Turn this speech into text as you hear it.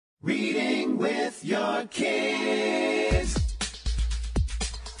Reading with your kids.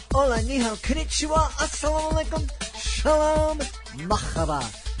 Hola, ni hao, konnichiwa, assalamu alaikum, shalom, mahaba,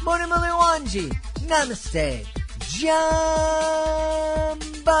 bonamili wanji, namaste, jumbo,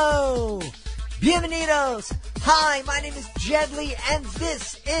 bienvenidos. Hi, my name is Jedley, and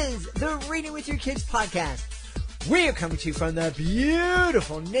this is the Reading with Your Kids podcast. We are coming to you from the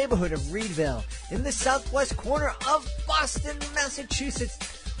beautiful neighborhood of Reedville in the southwest corner of Boston,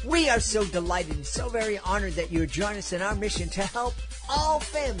 Massachusetts. We are so delighted and so very honored that you join us in our mission to help all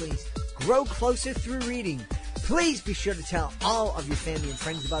families grow closer through reading. Please be sure to tell all of your family and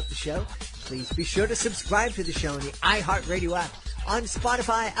friends about the show. Please be sure to subscribe to the show on the iHeartRadio app, on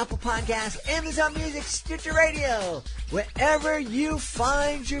Spotify, Apple Podcasts, Amazon Music, Stitcher Radio, wherever you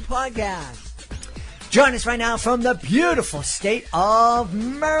find your podcast. Join us right now from the beautiful state of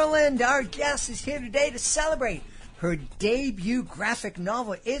Maryland. Our guest is here today to celebrate her debut graphic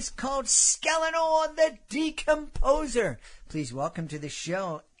novel. It's called Skeleanor The Decomposer. Please welcome to the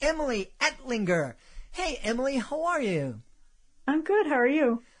show, Emily Ettlinger. Hey, Emily, how are you? I'm good. How are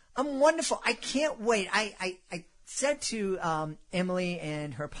you? I'm wonderful. I can't wait. I said to Emily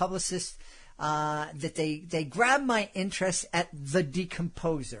and her publicist that they grabbed my interest at The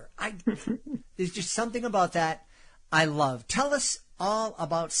Decomposer. There's just something about that I love. Tell us all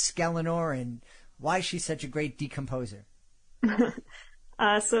about Skeleanor and why she's such a great decomposer. So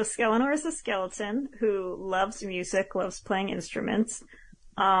Skeleanor is a skeleton who loves music, loves playing instruments,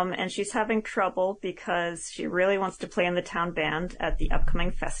 and she's having trouble because she really wants to play in the town band at the upcoming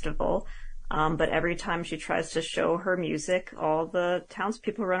festival, but every time she tries to show her music, all the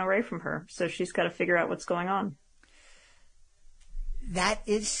townspeople run away from her, so she's got to figure out what's going on. That's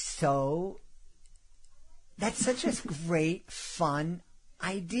such a great, fun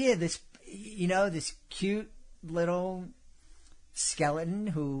idea. This cute little skeleton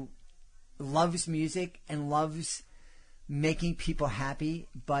who loves music and loves making people happy,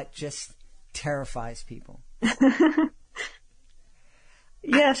 but just terrifies people.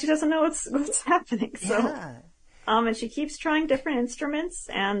 Yeah, she doesn't know what's happening. So, yeah. And she keeps trying different instruments,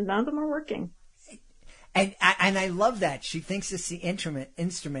 and none of them are working. And I love that. She thinks it's the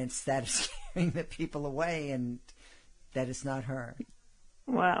instruments that are scaring the people away, and that it's not her.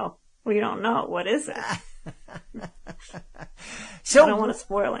 Wow. We don't know. What is it? So I don't want to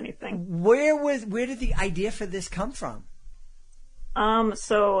spoil anything. Where did the idea for this come from?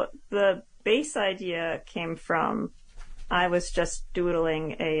 So the base idea came from, I was just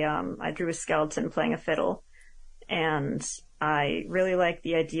doodling I drew a skeleton playing a fiddle, and I really like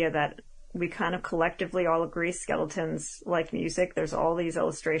the idea that we kind of collectively all agree skeletons like music. There's all these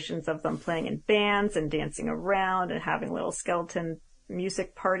illustrations of them playing in bands and dancing around and having little skeleton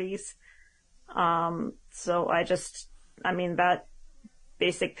music parties. So that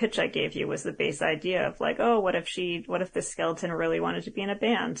basic pitch I gave you was the base idea of like, oh, what if this skeleton really wanted to be in a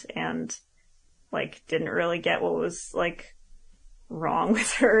band and like didn't really get what was like wrong with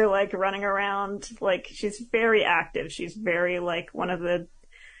her, like running around. Like she's very active. She's very like one of the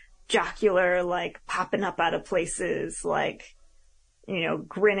jocular, like popping up out of places, like,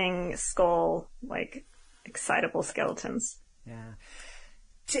 grinning skull, like excitable skeletons. Yeah.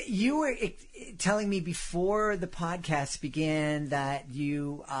 You were telling me before the podcast began that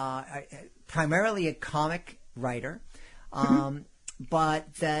you are primarily a comic writer,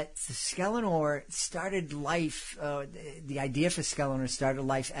 but that Skeleanor started life, the idea for Skeleanor started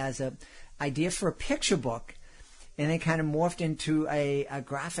life as an idea for a picture book, and then kind of morphed into a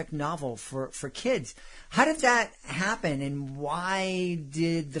graphic novel for kids. How did that happen, and why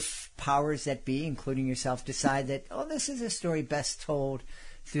did the powers that be, including yourself, decide that, this is a story best told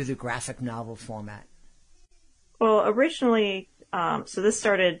through the graphic novel format? Well, originally, so this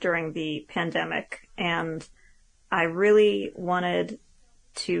started during the pandemic, and I really wanted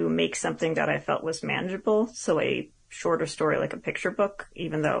to make something that I felt was manageable, so a shorter story like a picture book,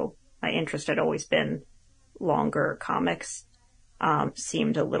 even though my interest had always been longer comics,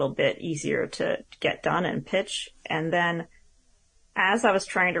 seemed a little bit easier to get done and pitch. And then as I was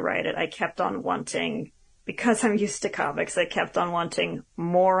trying to write it, I kept on wanting, because I'm used to comics, I kept on wanting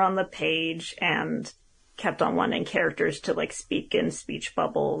more on the page and kept on wanting characters to like speak in speech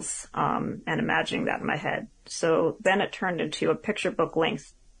bubbles, and imagining that in my head. So then it turned into a picture book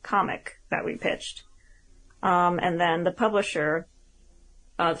length comic that we pitched. And then the publisher,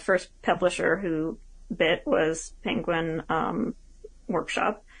 the first publisher who bit was Penguin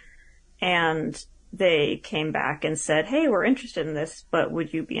Workshop, and they came back and said, hey, we're interested in this, but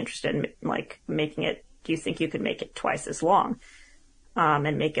would you be interested in like making it, do you think you could make it twice as long,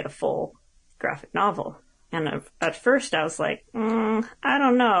 and make it a full graphic novel? And at first I was like, I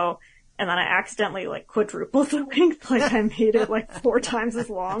don't know. And then I accidentally like quadrupled the length. Like I made it like 4 times as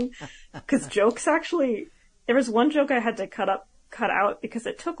long. Cause jokes actually, there was one joke I had to cut out because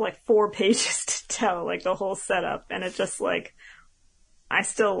it took like 4 pages to tell like the whole setup. And it just like, I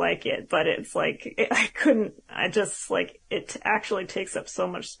still like it, but it's like, it actually takes up so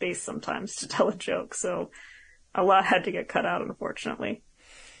much space sometimes to tell a joke. So a lot had to get cut out, unfortunately.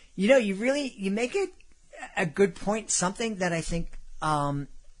 You know, you make it a good point, something that I think,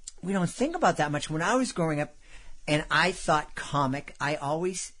 we don't think about that much. When I was growing up and I thought comic, I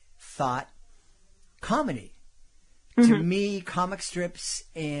always thought comedy. To me, comic strips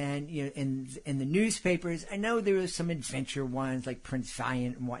and, you know, in the newspapers, I know there were some adventure ones like Prince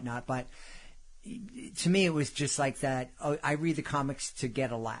Valiant and whatnot, but to me it was just like that. Oh, I read the comics to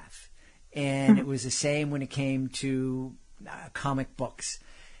get a laugh. And it was the same when it came to comic books.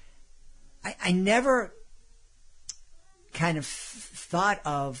 I never kind of thought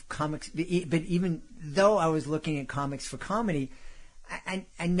of comics, but even though I was looking at comics for comedy,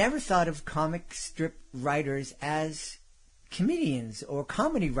 I never thought of comic strip writers as comedians or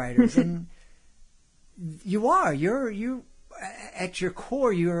comedy writers. And you're at your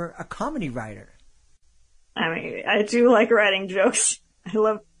core, you're a comedy writer. I mean, I do like writing jokes.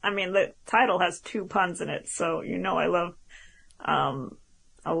 The title has 2 puns in it, so you know I love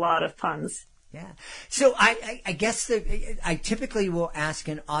a lot of puns. Yeah. So I guess I typically will ask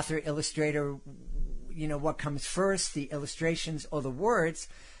an author illustrator, you know, what comes first, the illustrations or the words?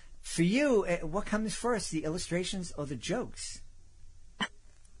 For you, what comes first, the illustrations or the jokes?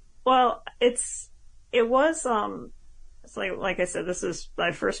 Well, it's like I said, this is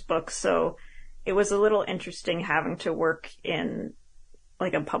my first book, so it was a little interesting having to work in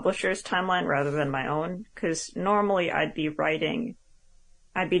like a publisher's timeline rather than my own, because normally I'd be drawing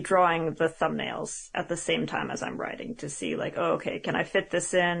the thumbnails at the same time as I'm writing to see like, oh, okay, can I fit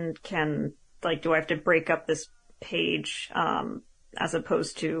this in? Do I have to break up this page? As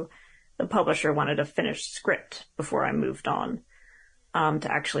opposed to the publisher wanted a finished script before I moved on,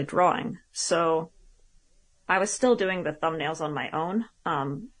 to actually drawing. So I was still doing the thumbnails on my own,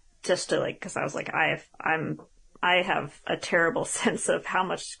 just to like, cause I was like, I have a terrible sense of how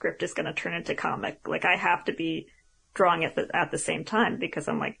much script is going to turn into comic. Like I have to be drawing it at the same time because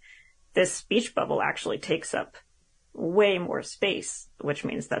I'm like, this speech bubble actually takes up way more space, which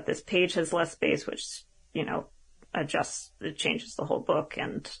means that this page has less space, which, you know, it changes the whole book,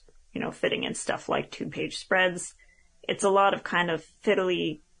 and, you know, fitting in stuff like 2-page spreads. It's a lot of kind of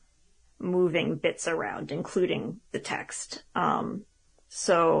fiddly moving bits around, including the text.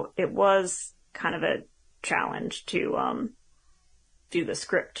 So it was kind of a challenge to, do the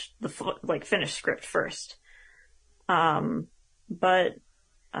script, finished script first. But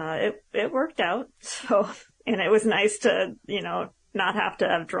it worked out. So, and it was nice to, you know, not have to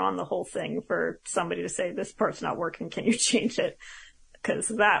have drawn the whole thing for somebody to say, this part's not working, can you change it? Because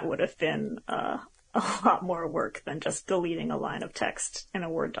that would have been a lot more work than just deleting a line of text in a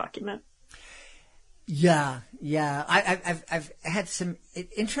Word document. Yeah. I've had some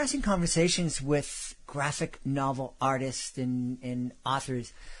interesting conversations with graphic novel artists and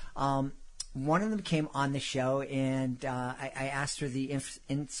authors. One of them came on the show, and I asked her the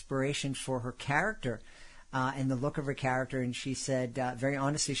inspiration for her character and the look of her character, and she said, very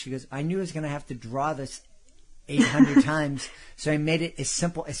honestly, she goes, I knew I was going to have to draw this 800 times, so I made it as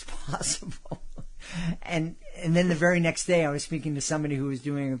simple as possible. And then the very next day, I was speaking to somebody who was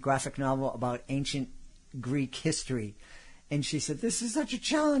doing a graphic novel about ancient Greek history, and she said, this is such a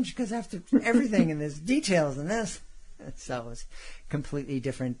challenge because I have to everything, and there's details and this. So it was completely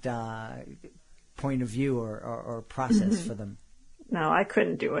different point of view or process for them. No, I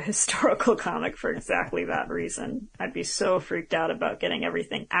couldn't do a historical comic for exactly that reason. I'd be so freaked out about getting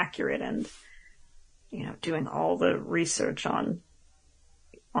everything accurate and, you know, doing all the research on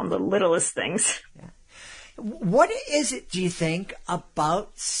the littlest things. Yeah. What is it, do you think,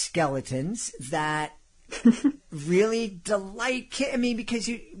 about skeletons that really delight kids? I mean, because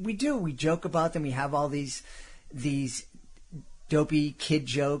we joke about them. We have all these dopey kid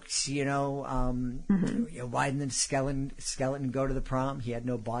jokes, you know, why didn't the skeleton go to the prom? He had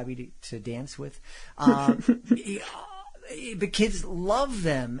no Bobby to dance with. But kids love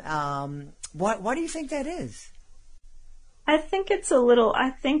them. Why do you think that is? I think it's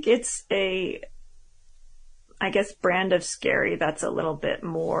a brand of scary that's a little bit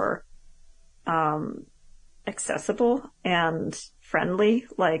more accessible and friendly.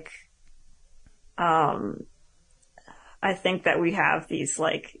 Like, I think that we have these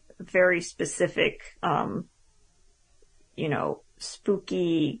like very specific, you know,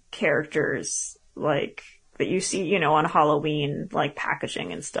 spooky characters like that you see, you know, on Halloween, like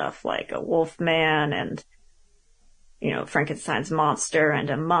packaging and stuff, like a wolf man and, you know, Frankenstein's monster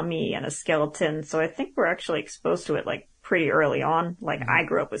and a mummy and a skeleton. So I think we're actually exposed to it like pretty early on. Like I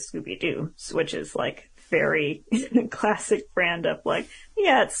grew up with Scooby-Doo, which is like very classic brand of like,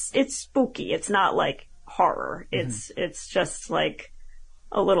 yeah, it's spooky. It's not like horror. It's just like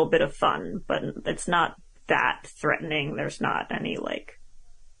a little bit of fun, but it's not that threatening. There's not any like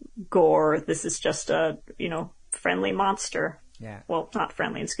gore. This is just a, you know, friendly monster. Yeah. Well, not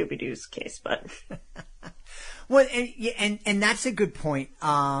friendly in Scooby-Doo's case, but. Well, and that's a good point.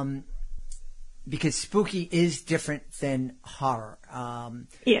 Because spooky is different than horror.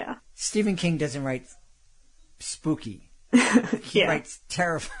 Yeah. Stephen King doesn't write spooky. He writes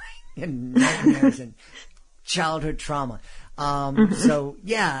terrifying and nightmares and childhood trauma. So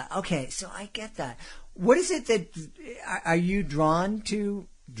yeah, okay. So I get that. What is it that are you drawn to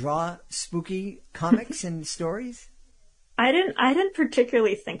draw spooky comics and stories? I didn't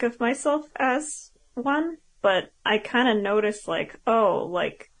particularly think of myself as one, but I kind of noticed like, oh,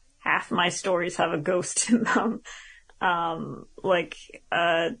 like half my stories have a ghost in them.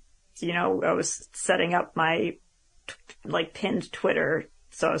 You know, I was setting up my like pinned Twitter.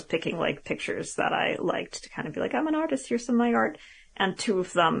 So I was picking like pictures that I liked to kind of be like, I'm an artist, here's some of my art. And two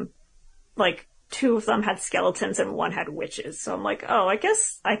of them had skeletons and one had witches. So I'm like, oh, I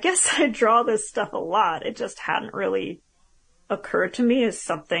guess I draw this stuff a lot. It just hadn't really occurred to me as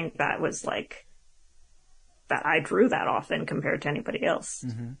something that was like, that I drew that often compared to anybody else,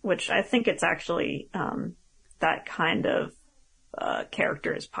 which I think it's actually, that kind of,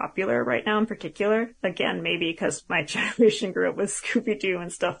 character is popular right now in particular. Again, maybe because my generation grew up with Scooby-Doo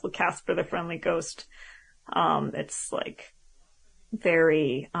and stuff with Casper the Friendly Ghost. It's like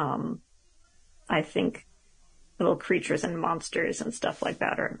very, I think little creatures and monsters and stuff like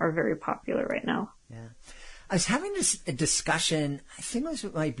that are very popular right now. Yeah. I was having a discussion, I think it was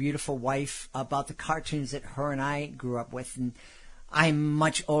with my beautiful wife, about the cartoons that her and I grew up with. And I'm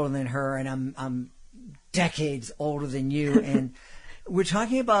much older than her, and I'm decades older than you. And we're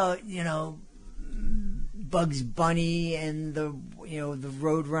talking about, you know, Bugs Bunny and the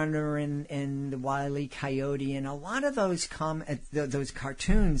Roadrunner and the Wile E. Coyote, and a lot of those those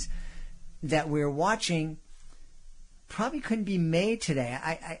cartoons that we're watching probably couldn't be made today.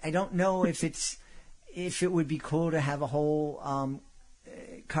 I don't know if it would be cool to have a whole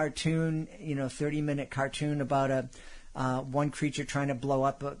cartoon, 30-minute cartoon about one creature trying to blow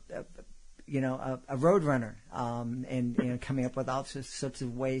up a roadrunner, and coming up with all sorts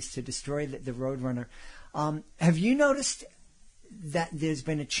of ways to destroy the roadrunner. Have you noticed that there's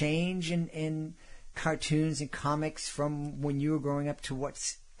been a change in cartoons and comics from when you were growing up to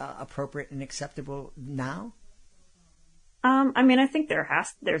what's appropriate and acceptable now? I mean, I think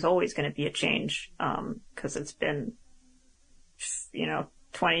there's always going to be a change, cause it's been,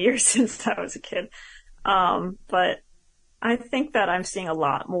 20 years since I was a kid. But I think that I'm seeing a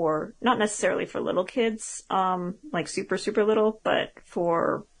lot more, not necessarily for little kids, like super, super little, but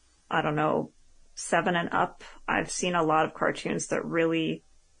for, I don't know, 7 and up, I've seen a lot of cartoons that really,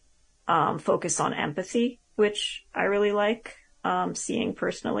 focus on empathy, which I really like, seeing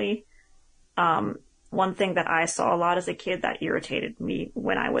personally. One thing that I saw a lot as a kid that irritated me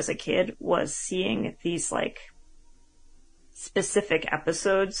when I was a kid was seeing these like specific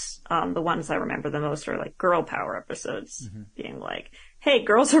episodes. The ones I remember the most are like girl power episodes, being like, hey,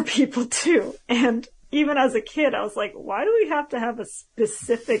 girls are people too. And even as a kid, I was like, why do we have to have a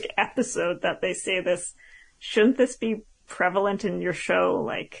specific episode that they say this? Shouldn't this be prevalent in your show,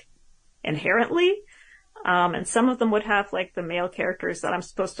 like inherently? And some of them would have like the male characters that I'm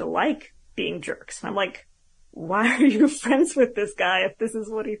supposed to like being jerks. And I'm like, why are you friends with this guy if this is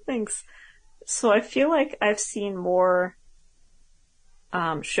what he thinks? So I feel like I've seen more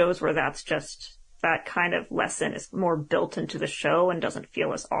shows where that's just, that kind of lesson is more built into the show and doesn't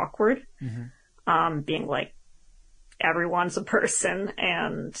feel as awkward. Being like, everyone's a person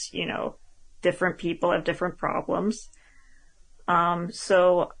and, different people have different problems.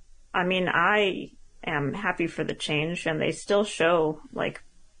 So, I mean, I am happy for the change, and they still show like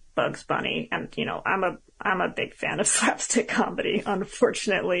Bugs Bunny, and I'm a big fan of slapstick comedy.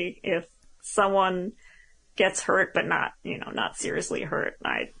 Unfortunately, if someone gets hurt but not seriously hurt,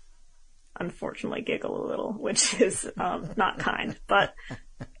 I unfortunately giggle a little, which is not kind. But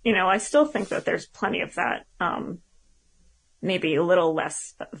I still think that there's plenty of that, maybe a little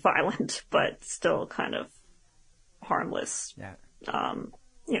less violent, but still kind of harmless. Yeah.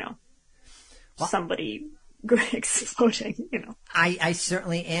 Somebody exploding, I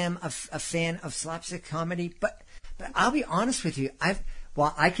certainly am a fan of slapstick comedy, but I'll be honest with you.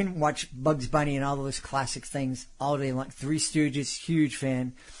 Well, I can watch Bugs Bunny and all those classic things all day long. Three Stooges, huge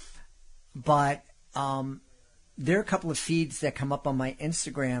fan. But there are a couple of feeds that come up on my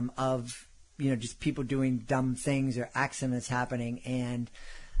Instagram of, just people doing dumb things or accidents happening, and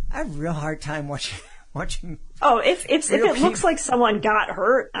I have a real hard time watching. Oh, if it looks like someone got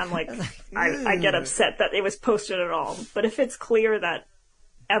hurt, I'm like, I get upset that it was posted at all. But if it's clear that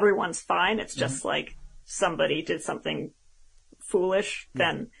everyone's fine, it's just like somebody did something foolish,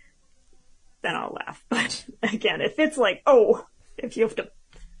 then I'll laugh. But again, if it's like, if you have to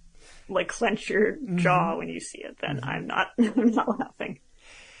like clench your jaw when you see it, then I'm not laughing.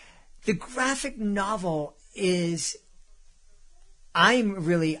 The graphic novel is,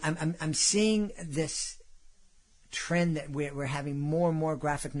 I'm seeing this trend that we're having more and more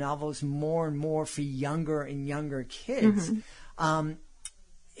graphic novels, more and more for younger and younger kids.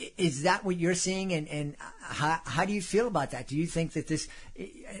 Is that what you're seeing? And how do you feel about that? Do you think that this,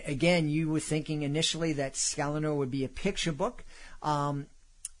 again, you were thinking initially that Skeleanor would be a picture book?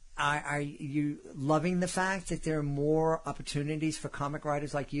 Are you loving the fact that there are more opportunities for comic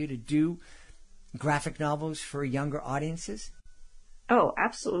writers like you to do graphic novels for younger audiences? Oh,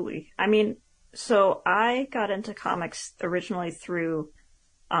 absolutely. I mean, so I got into comics originally through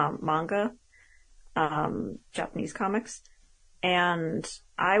manga, Japanese comics, and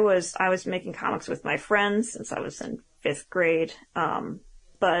I was making comics with my friends since I was in 5th grade,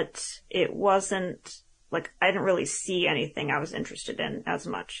 but it wasn't like I didn't really see anything I was interested in as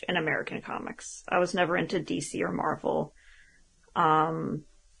much in American comics. I was never into DC or Marvel, and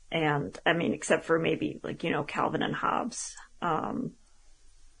I mean, except for maybe like Calvin and Hobbes.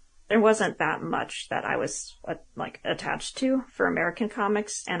 There wasn't that much that I was attached to for American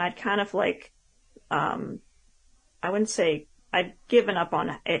comics, and I'd kind of I wouldn't say I'd given up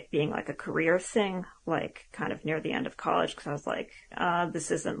on it being like a career thing, like kind of near the end of college, because I was like,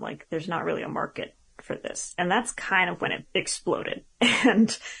 this isn't like, there's not really a market for this. And that's kind of when it exploded.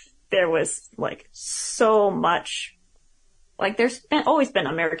 And there was like so much, like there's always been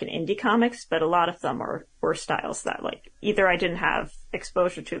American indie comics, but a lot of them were styles that like either I didn't have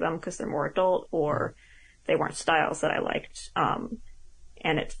exposure to them because they're more adult, or they weren't styles that I liked.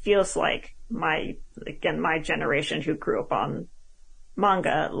 And it feels like my generation who grew up on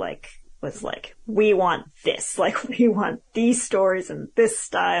manga, was like, we want this, like, we want these stories in this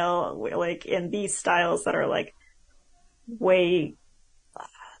style, like, in these styles that are like way,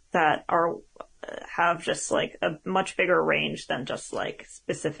 that are, have just like a much bigger range than just like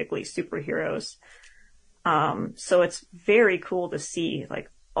specifically superheroes. So it's very cool to see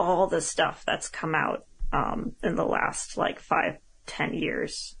like all the stuff that's come out, in the last like 5-10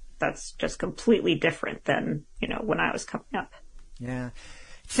 years. That's just completely different than, when I was coming up. Yeah.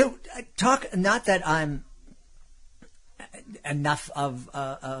 So not that I'm enough of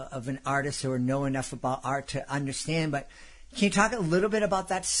an artist or know enough about art to understand, but can you talk a little bit about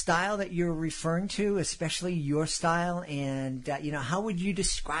that style that you're referring to, especially your style, and, how would you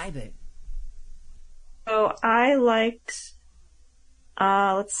describe it? So I liked,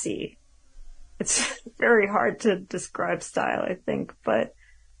 let's see. It's very hard to describe style, I think, but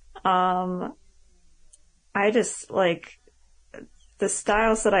I just like the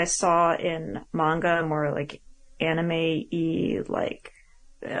styles that I saw in manga, more like anime-y, like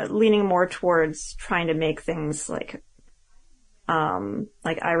leaning more towards trying to make things like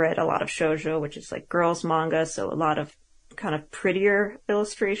I read a lot of shoujo, which is like girls manga, so a lot of kind of prettier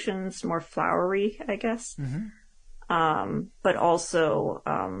illustrations, more flowery, I guess. But also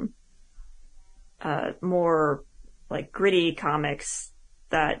more like gritty comics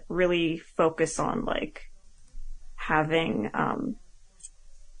that really focus on like having, I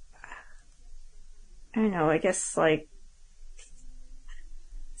don't know, I guess like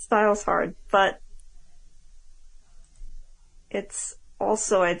style's hard, but it's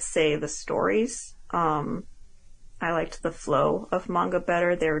also, I'd say, the stories. I liked the flow of manga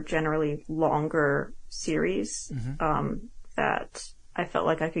better. They were generally longer series, that I felt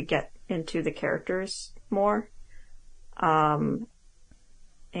like I could get into the characters more.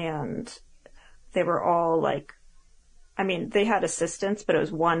 And they were all like, I mean, they had assistants, but it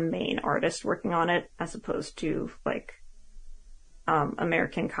was one main artist working on it, as opposed to like,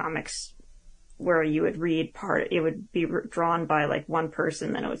 American comics where you would read it would be drawn by like one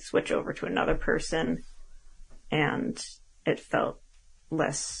person, then it would switch over to another person, and it felt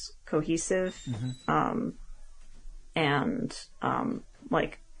less cohesive.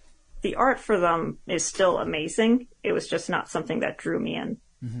 Like the art for them is still amazing. It was just not something that drew me in,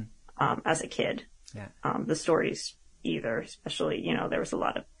 as a kid. Yeah. The stories either, especially, there was a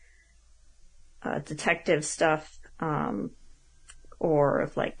lot of, detective stuff, or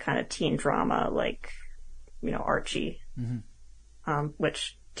of like kind of teen drama, like, Archie,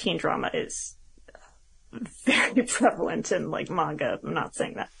 which teen drama is very prevalent in like manga. I'm not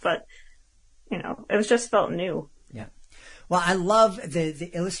saying that, but it was just felt new. Yeah. Well, I love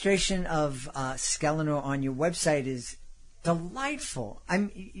the illustration of Skeleanor on your website is delightful.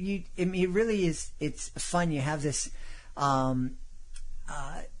 It really is. It's fun. You have this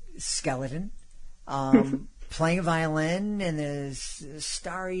skeleton playing a violin, and there's a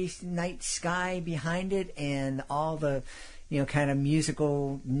starry night sky behind it, and all the kind of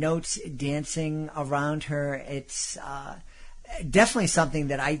musical notes dancing around her. It's definitely something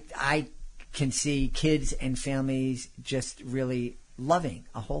that I can see kids and families just really loving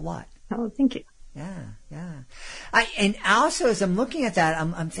a whole lot. Oh, thank you. Yeah. And also, as I'm looking at that,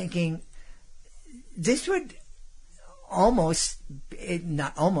 I'm thinking this would thought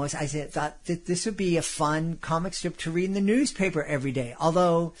that this would be a fun comic strip to read in the newspaper every day.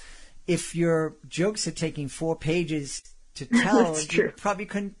 Although, if your jokes are taking 4 pages to tell, you probably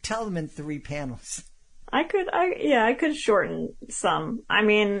couldn't tell them in 3 panels. I could shorten some. I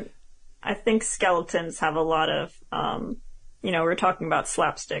mean, I think skeletons have a lot of, we're talking about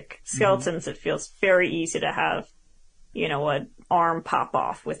slapstick. Skeletons, it feels very easy to have, an arm pop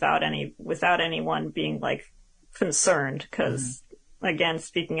off without anyone being like concerned. Because, again,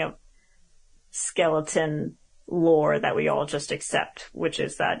 speaking of skeleton lore that we all just accept, which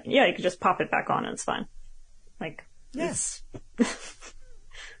is that, you could just pop it back on and it's fine. Like, yes.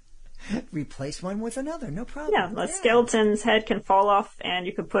 Replace one with another, no problem. Yeah, a skeleton's head can fall off and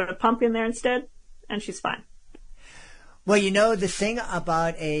you could put a pumpkin there instead and she's fine. Well, the thing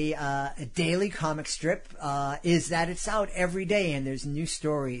about a daily comic strip is that it's out every day and there's new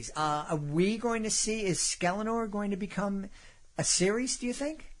stories. Are we going to see, is Skeleanor going to become a series, do you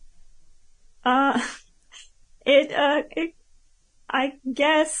think? I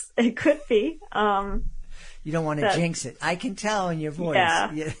guess it could be. You don't want to jinx it. I can tell in your voice.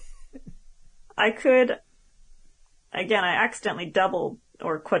 Yeah. I could, again, I accidentally doubled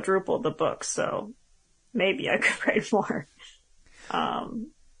or quadrupled the book, so maybe I could write more.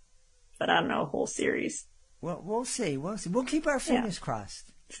 But I don't know, a whole series. Well, we'll see. We'll keep our fingers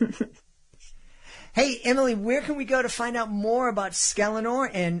crossed. Hey, Emily, where can we go to find out more about Skeleanor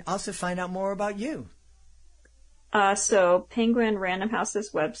and also find out more about you? So Penguin Random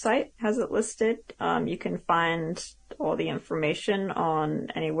House's website has it listed. You can find all the information on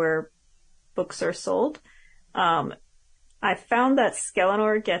anywhere books are sold. I found that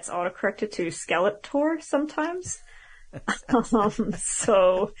Skeleanor gets autocorrected to Skeletor sometimes.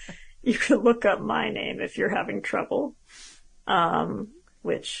 So you could look up my name if you're having trouble.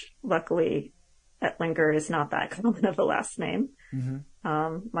 Which luckily Ettlinger is not that common of a last name.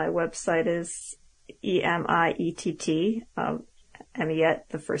 My website is EMIETT, Emiette,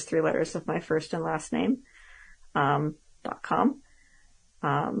 the first 3 letters of my first and last name, .com.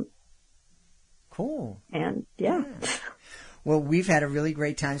 Cool. And yeah. Well, we've had a really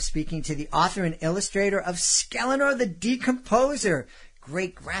great time speaking to the author and illustrator of Skeleanor The Decomposer,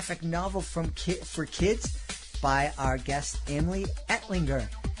 great graphic novel for kids by our guest, Emily Ettlinger.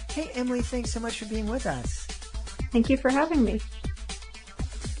 Hey, Emily, thanks so much for being with us. Thank you for having me.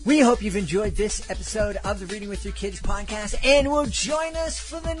 We hope you've enjoyed this episode of the Reading with Your Kids podcast and will join us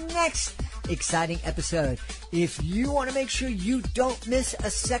for the next exciting episode. If you want to make sure you don't miss a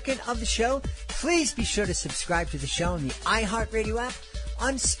second of the show, please be sure to subscribe to the show on the iHeartRadio app,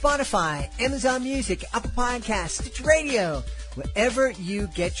 on Spotify, Amazon Music, Apple Podcasts, Stitch Radio, wherever you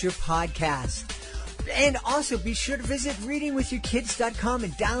get your podcast. And also be sure to visit readingwithyourkids.com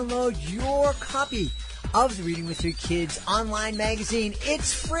and download your copy of the Reading With Your Kids online magazine.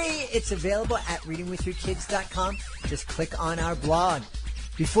 It's free. It's available at readingwithyourkids.com. Just click on our blog.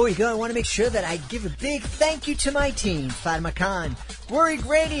 Before we go, I want to make sure that I give a big thank you to my team: Fatima Khan, Rory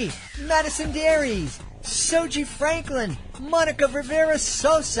Grady, Madison Dairies, Soji Franklin, Monica Rivera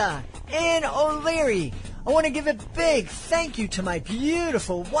Sosa, Ann O'Leary. I want to give a big thank you to my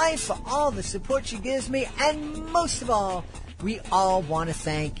beautiful wife for all the support she gives me, and most of all, we all want to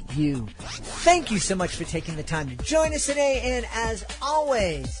thank you. Thank you so much for taking the time to join us today, and as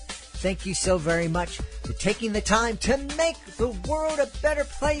always, thank you so very much for taking the time to make the world a better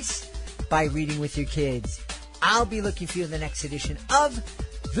place by reading with your kids. I'll be looking for you in the next edition of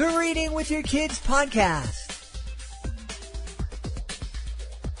the Reading with Your Kids podcast.